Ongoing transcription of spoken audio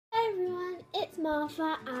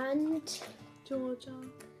Martha and Georgia.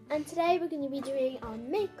 And today we're going to be doing our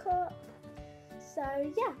makeup. So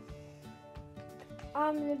yeah,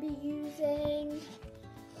 I'm going to be using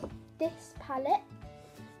this palette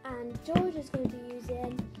and Georgia's going to be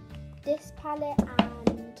using this palette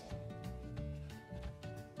and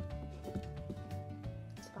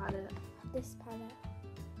this palette.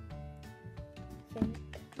 I think.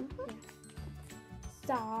 Yeah.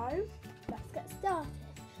 So let's get started.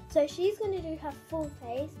 So she's going to do her full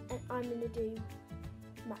face and I'm going to do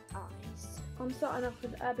my eyes. I'm starting off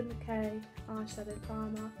with Urban Decay eyeshadow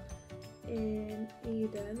primer in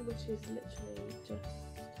Eden, which is literally just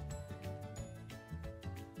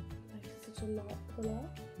like such a light colour.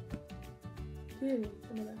 Do you need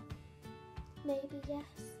similar? Maybe yes.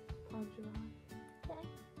 Primed your eye. Okay.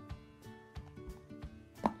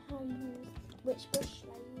 How use which brush should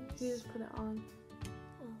I use? You just put it on.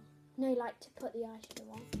 Oh. No, like to put the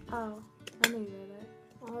eyeshadow on. Oh, I knew really.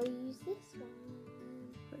 I'll use this one.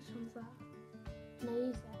 Which one's that? Can I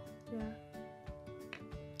use that? Yeah.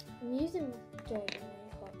 I'm using Jordan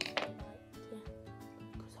makeup, so like, yeah.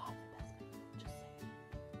 Because I have the best makeup, just saying.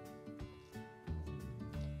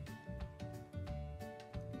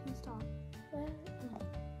 You can start. Where? Oh,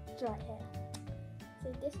 it's right here. So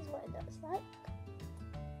this is what it looks like.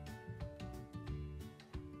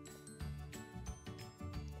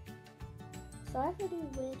 So I have to do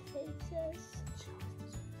weird faces.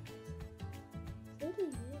 So do you.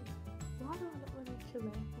 Why do I look really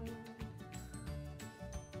chilly?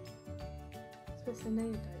 Especially now you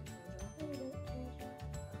don't, Georgia.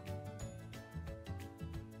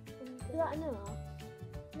 Is that enough?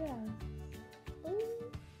 Yeah.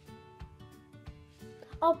 Ooh.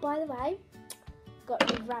 Oh, by the way, got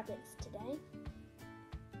the rabbits today.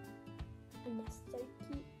 And they're so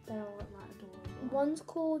cute. They all look like adorable. One's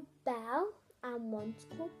called Belle and one's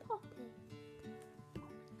called Poppy.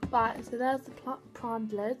 Right, so there's the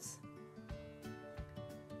primed lids.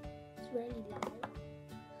 It's really light.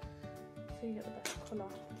 So you get the best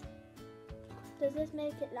colour. Does this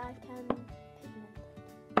make it like pigmented?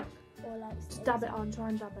 Or like Just dab it on, try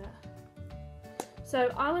and dab it.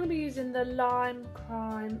 So I'm going to be using the Lime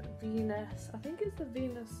Crime Venus. I think it's the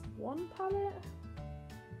Venus 1 palette.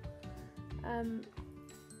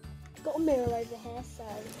 Got a mirror over here, so.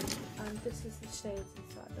 And this is the shades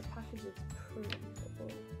inside. The package is pretty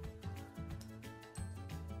cool.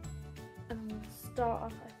 And I'm going to start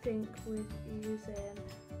off, I think, with using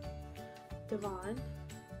Divine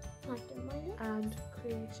I've done mine. and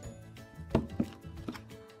Creation.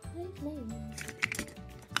 Those names.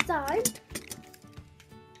 So,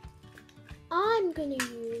 I'm gonna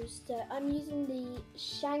use I'm using the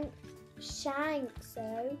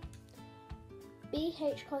Shankso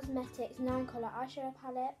BH Cosmetics 9 colour eyeshadow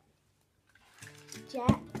palette.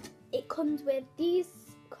 Jet. It comes with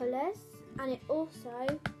these colours and it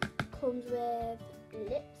also comes with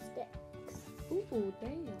lipsticks. Ooh,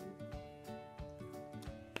 damn.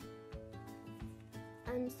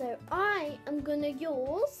 And so I am gonna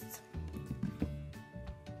use.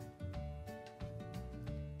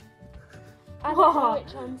 I don't know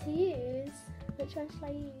which one to use. Which one should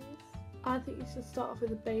I use? I think you should start off with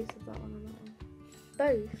the base of that one and that one.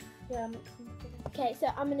 Both. Yeah, mix them together. Okay, so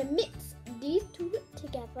I'm gonna mix these two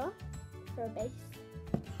together for a base.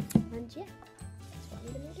 And yeah, that's what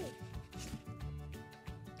I'm gonna do.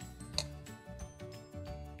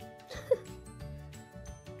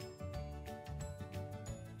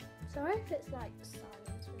 Sorry if it's like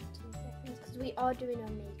silence for 2 seconds because we are doing our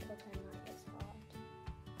makeup and like it's hard.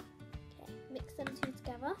 Okay, mix them two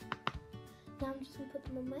together. Now I'm just gonna put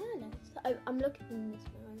them on my eyelids. Oh, I'm looking in this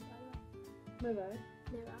mirror by the way. Mirror.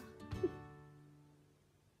 Mirror.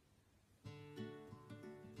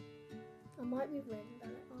 I might be really bad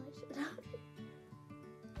at eyeshadow.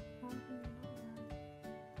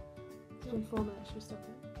 It's been 4 minutes, should we stop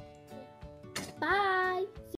it? Bye!